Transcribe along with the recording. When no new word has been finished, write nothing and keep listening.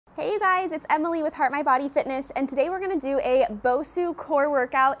Hey you guys, it's Emily with Heartmybody Fitness, and today we're gonna do a BOSU core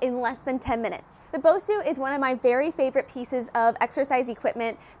workout in less than 10 minutes. The BOSU is one of my very favorite pieces of exercise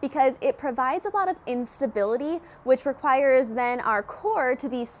equipment because it provides a lot of instability, which requires then our core to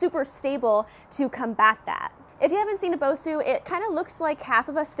be super stable to combat that. If you haven't seen a BOSU, it kind of looks like half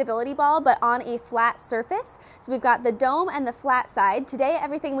of a stability ball, but on a flat surface. So we've got the dome and the flat side. Today,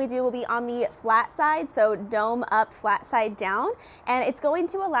 everything we do will be on the flat side, so dome up, flat side down, and it's going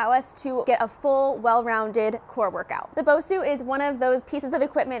to allow us to get a full, well-rounded core workout. The BOSU is one of those pieces of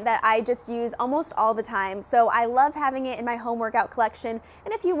equipment that I just use almost all the time, so I love having it in my home workout collection,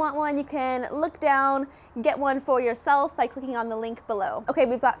 and if you want one, you can look down, get one for yourself by clicking on the link below. Okay,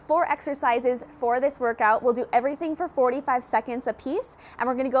 we've got 4 exercises for this workout. We'll do everything for 45 seconds a piece, and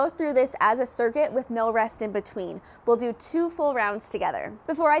we're gonna go through this as a circuit with no rest in between. We'll do 2 full rounds together.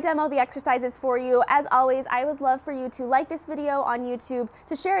 Before I demo the exercises for you, as always, I would love for you to like this video on YouTube,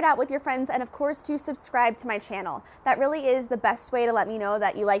 to share it out with your friends, and of course to subscribe to my channel. That really is the best way to let me know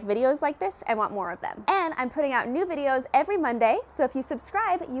that you like videos like this and want more of them. And I'm putting out new videos every Monday, so if you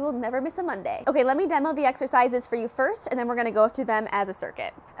subscribe, you will never miss a Monday. Okay, let me demo the exercises for you first, and then we're gonna go through them as a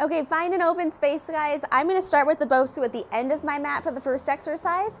circuit. Okay, find an open space, guys. I'm gonna start with the BOSU at the end of my mat for the first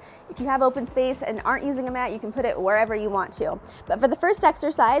exercise. If you have open space and aren't using a mat, you can put it wherever you want to. But for the first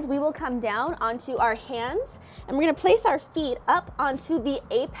exercise, we will come down onto our hands, and we're gonna place our feet up onto the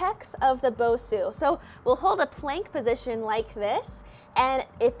apex of the BOSU. So we'll hold a plank position like this, and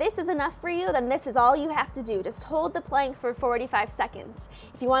if this is enough for you, then this is all you have to do. Just hold the plank for 45 seconds.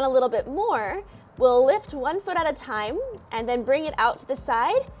 If you want a little bit more, we'll lift one foot at a time and then bring it out to the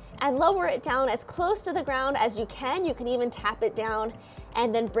side and lower it down as close to the ground as you can. You can even tap it down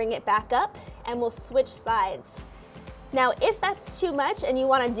and then bring it back up, and we'll switch sides. Now, if that's too much and you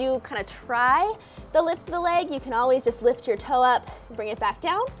wanna do kind of try the lift of the leg, you can always just lift your toe up, bring it back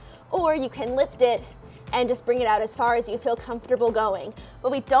down, or you can lift it and just bring it out as far as you feel comfortable going.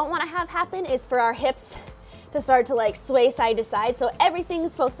 What we don't wanna have happen is for our hips to start to like sway side to side. So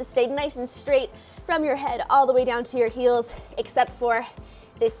everything's supposed to stay nice and straight from your head all the way down to your heels, except for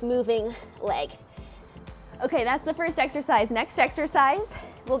this moving leg. Okay, that's the first exercise. Next exercise,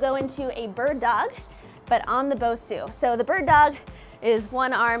 we'll go into a bird dog, but on the BOSU. So the bird dog is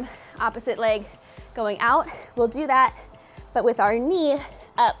one arm, opposite leg going out. We'll do that, but with our knee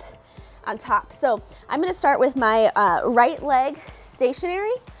up on top. So I'm gonna start with my right leg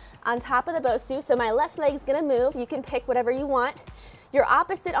stationary on top of the BOSU. So my left leg's gonna move. You can pick whatever you want. Your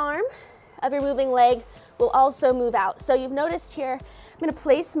opposite arm of your moving leg will also move out. So you've noticed here, I'm gonna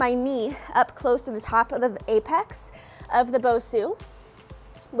place my knee up close to the top of the apex of the BOSU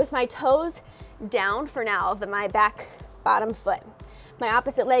with my toes down for now of my back bottom foot. My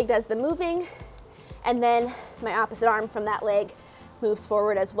opposite leg does the moving, and then my opposite arm from that leg moves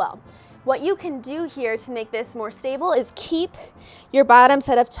forward as well. What you can do here to make this more stable is keep your bottom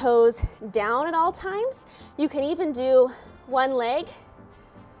set of toes down at all times. You can even do one leg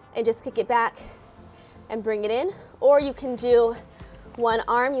and just kick it back and bring it in, or you can do one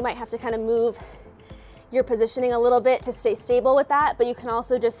arm. You might have to kind of move your positioning a little bit to stay stable with that, but you can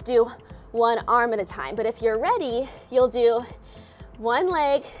also just do one arm at a time. But if you're ready, you'll do one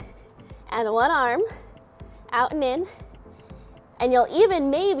leg and one arm out and in, and you'll even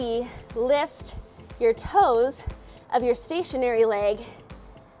maybe lift your toes of your stationary leg.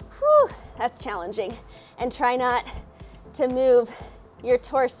 Whew, that's challenging. And try not to move your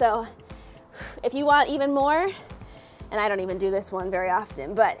torso. If you want even more, and I don't even do this one very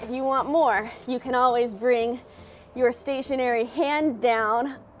often, but if you want more, you can always bring your stationary hand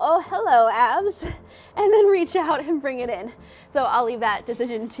down. Oh, hello, abs. And then reach out and bring it in. So I'll leave that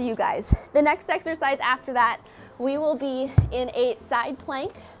decision to you guys. The next exercise after that, we will be in a side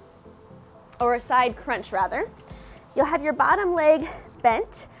plank, or a side crunch rather. You'll have your bottom leg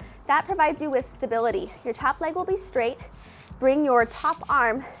bent. That provides you with stability. Your top leg will be straight. Bring your top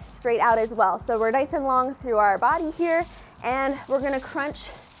arm straight out as well. So we're nice and long through our body here, and we're gonna crunch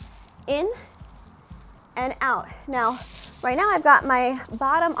in and out. Now, right now I've got my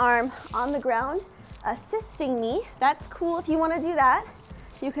bottom arm on the ground assisting me. That's cool if you wanna do that.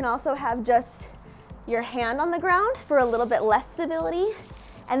 You can also have just your hand on the ground for a little bit less stability.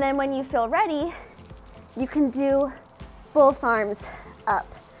 And then when you feel ready, you can do both arms up,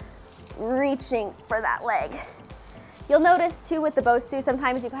 reaching for that leg. You'll notice too with the BOSU,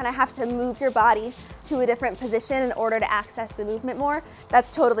 sometimes you kind of have to move your body to a different position in order to access the movement more.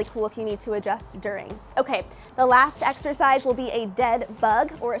 That's totally cool if you need to adjust during. Okay, the last exercise will be a dead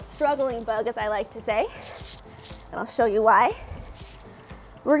bug, or a struggling bug as I like to say, and I'll show you why.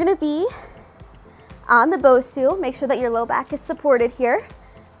 We're gonna be on the BOSU. Make sure that your low back is supported here.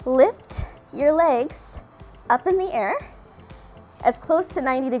 lift your legs up in the air as close to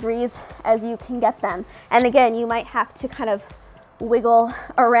 90 degrees as you can get them. And again, you might have to kind of wiggle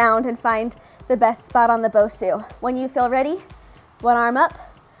around and find the best spot on the BOSU. When you feel ready, one arm up,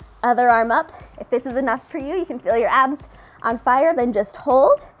 other arm up. If this is enough for you, you can feel your abs on fire, then just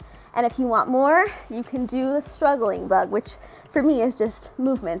hold. And if you want more, you can do the struggling bug, which for me is just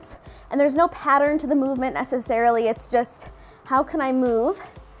movements. And there's no pattern to the movement necessarily, it's just how can I move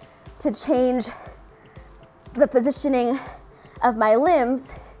to change the positioning of my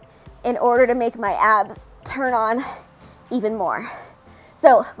limbs in order to make my abs turn on even more.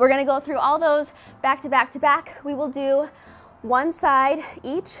 So we're gonna go through all those back to back to back. We will do one side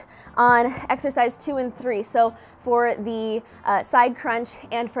each on exercise 2 and 3. So for the side crunch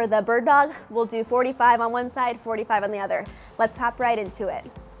and for the bird dog, we'll do 45 on one side, 45 on the other. Let's hop right into it.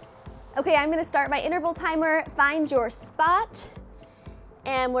 Okay, I'm gonna start my interval timer. Find your spot.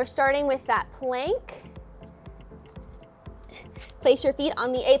 And we're starting with that plank. Place your feet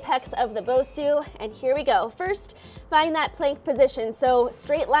on the apex of the BOSU, and here we go. First, find that plank position. So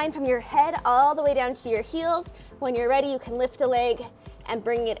straight line from your head all the way down to your heels. When you're ready, you can lift a leg and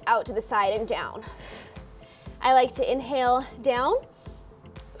bring it out to the side and down. I like to inhale down,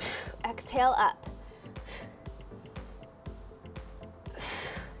 exhale up.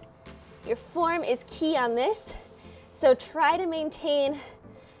 Your form is key on this, so try to maintain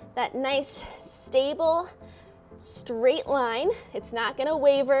that nice, stable, straight line. It's not gonna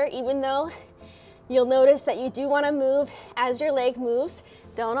waver, even though you'll notice that you do wanna move as your leg moves.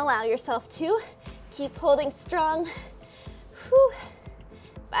 Don't allow yourself to. Keep holding strong. Whew.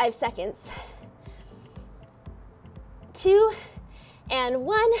 5 seconds. 2 and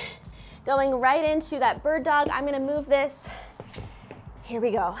 1. Going right into that bird dog. I'm gonna move this. Here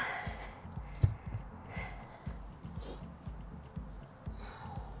we go.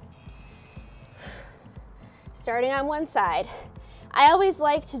 Starting on one side. I always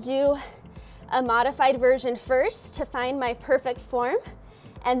like to do a modified version first to find my perfect form,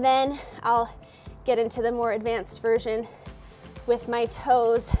 and then I'll get into the more advanced version with my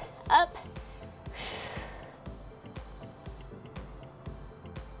toes up.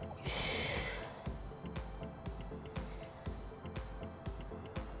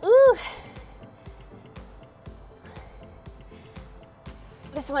 Ooh.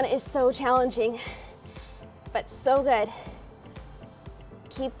 This one is so challenging, but so good.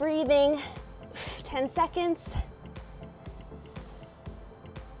 Keep breathing. 10 seconds.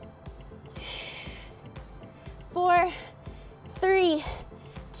 4, 3,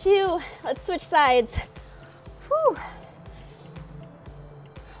 2, let's switch sides. Whew.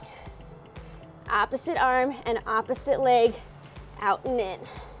 Opposite arm and opposite leg, out and in.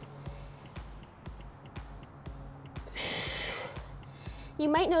 You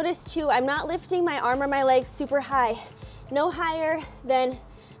might notice too, I'm not lifting my arm or my leg super high. No higher than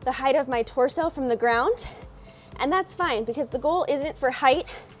the height of my torso from the ground. And that's fine because the goal isn't for height.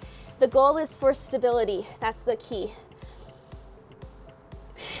 The goal is for stability. That's the key.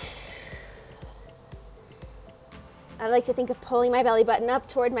 I like to think of pulling my belly button up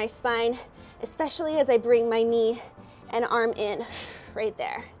toward my spine, especially as I bring my knee and arm in, right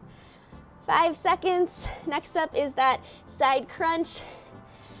there. 5 seconds. Next up is that side crunch.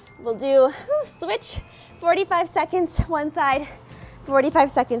 We'll do, switch, 45 seconds one side, 45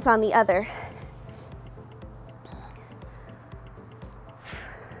 seconds on the other.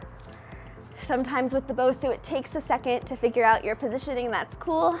 Sometimes with the BOSU, it takes a second to figure out your positioning. That's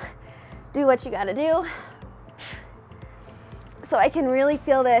cool. Do what you gotta do. So I can really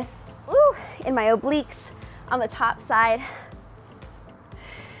feel this in my obliques on the top side.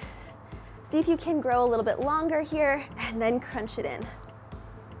 See if you can grow a little bit longer here and then crunch it in.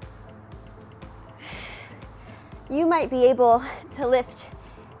 You might be able to lift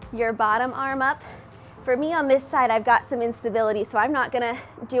your bottom arm up. For me on this side, I've got some instability, so I'm not gonna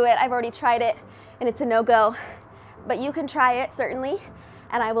do it. I've already tried it and it's a no-go. But you can try it, certainly,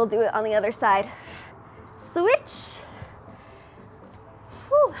 and I will do it on the other side. Switch.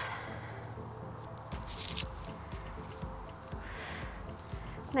 Whew.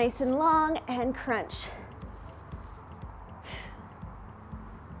 Nice and long and crunch.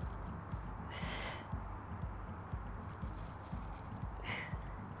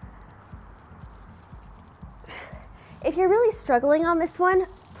 If you're really struggling on this one,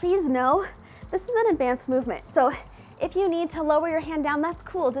 please know this is an advanced movement. So if you need to lower your hand down, that's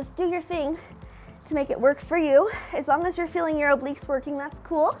cool. Just do your thing to make it work for you. As long as you're feeling your obliques working, that's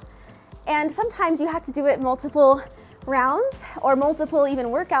cool. And sometimes you have to do it multiple rounds or multiple even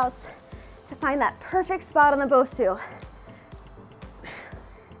workouts to find that perfect spot on the BOSU.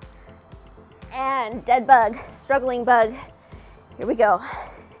 And dead bug, struggling bug. Here we go.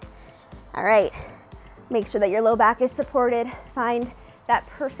 All right, make sure that your low back is supported. Find that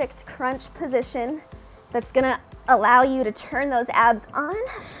perfect crunch position that's gonna allow you to turn those abs on.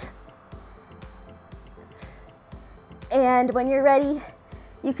 And when you're ready,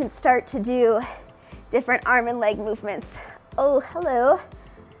 you can start to do different arm and leg movements. Oh, hello.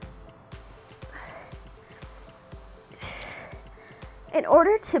 In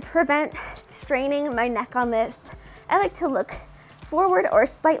order to prevent straining my neck on this, I like to look forward or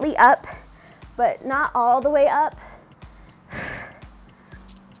slightly up, but not all the way up.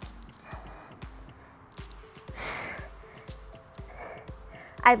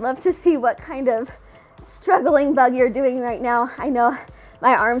 I'd love to see what kind of struggling bug you're doing right now. I know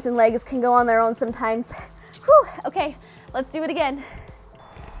my arms and legs can go on their own sometimes. Whew, okay, let's do it again.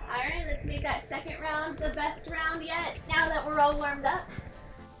 All right, let's make that second round the best round yet. Now that we're all warmed up,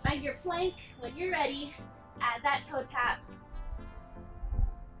 find your plank. When you're ready, add that toe tap.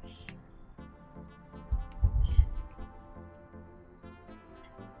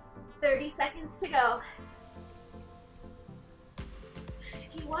 "30 seconds to go."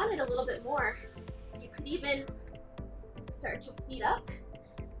 If you wanted a little bit more, you could even start to speed up.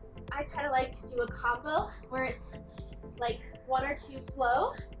 I kind of like to do a combo where it's like 1 or 2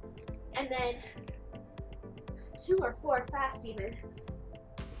 slow, and then 2 or 4 fast even.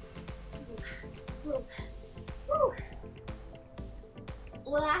 Ooh, ooh, ooh.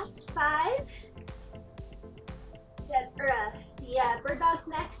 Last 5. The bird dog's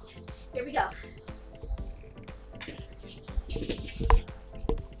next. Here we go.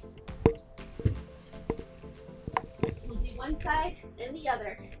 We'll do one side and the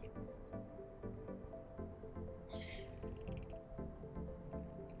other.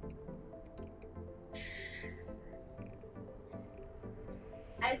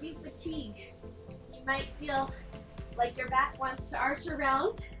 As you fatigue, you might feel like your back wants to arch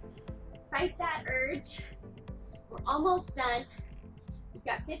around. Fight that urge. We're almost done. We've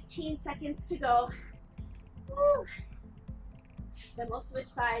got 15 seconds to go. Woo. Then we'll switch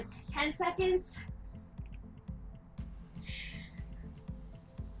sides. 10 seconds.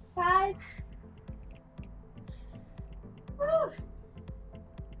 5. Woo.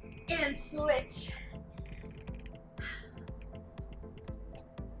 And switch.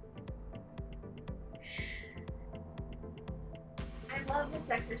 I love this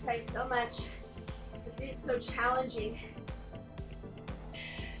exercise so much. It is so challenging.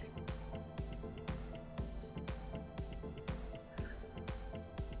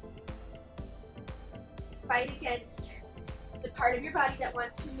 Fight against the part of your body that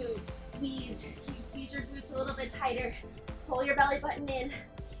wants to move. Squeeze. Can you squeeze your glutes a little bit tighter? Pull your belly button in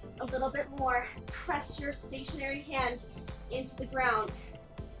a little bit more. Press your stationary hand into the ground.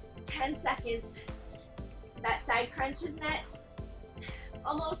 10 seconds. That side crunch is next.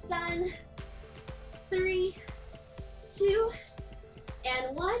 Almost done. 3, 2,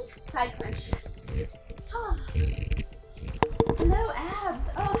 and 1. Side crunch. Oh. Hello, abs.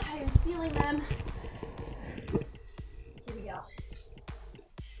 Oh, I am feeling them. Here we go.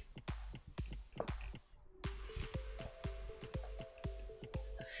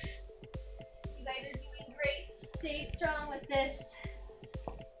 You guys are doing great. Stay strong with this.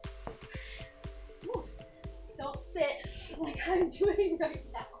 Ooh. Don't spit like I'm doing right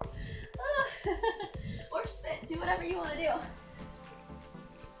now. Or spit, do whatever you want to do.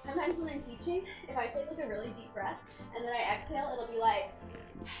 Sometimes when I'm teaching, if I take like a really deep breath and then I exhale, it'll be like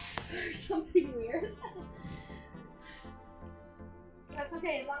or something weird. That's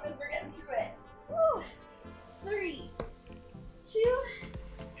okay, as long as we're getting through it. Woo. 3, 2,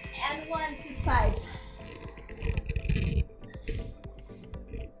 and 1. Switch sides.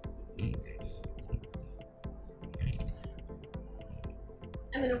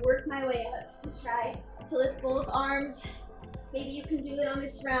 I'm gonna work my way up to try to lift both arms. Maybe you can do it on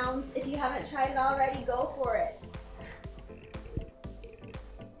this round. If you haven't tried it already, go for it.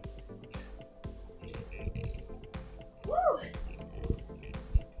 Woo!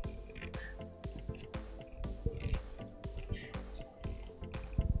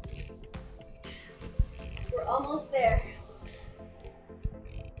 We're almost there.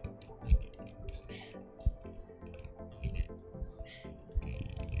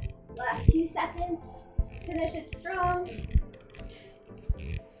 Last few seconds. Finish it strong.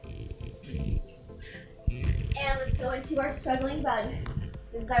 And let's go into our struggling bug.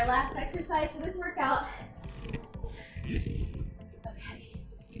 This is our last exercise for this workout. Okay.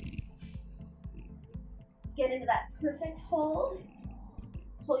 Get into that perfect hold.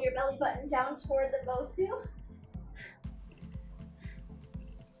 Pull your belly button down toward the BOSU.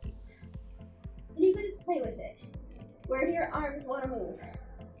 play with it. Where do your arms want to move?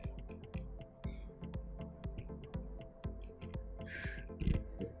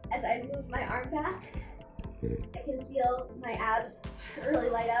 As I move my arm back, I can feel my abs really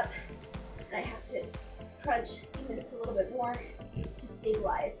light up, and I have to crunch even just a little bit more to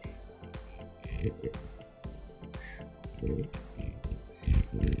stabilize.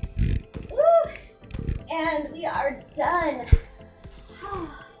 Woo! And we are done.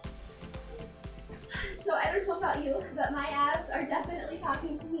 So I don't know about you, but my abs are definitely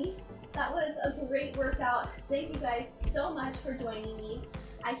talking to me. That was a great workout. Thank you guys so much for joining me.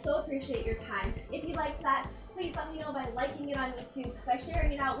 I so appreciate your time. If you liked that, please let me know by liking it on YouTube, by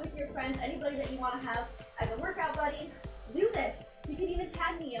sharing it out with your friends, anybody that you want to have as a workout buddy. Do this. You can even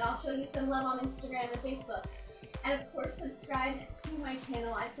tag me and I'll show you some love on Instagram and Facebook. And of course, subscribe to my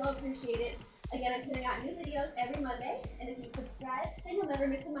channel. I so appreciate it. Again, I'm putting out new videos every Monday, and if you subscribe, then you'll never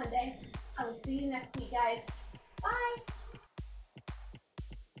miss a Monday. I will see you next week, guys. Bye!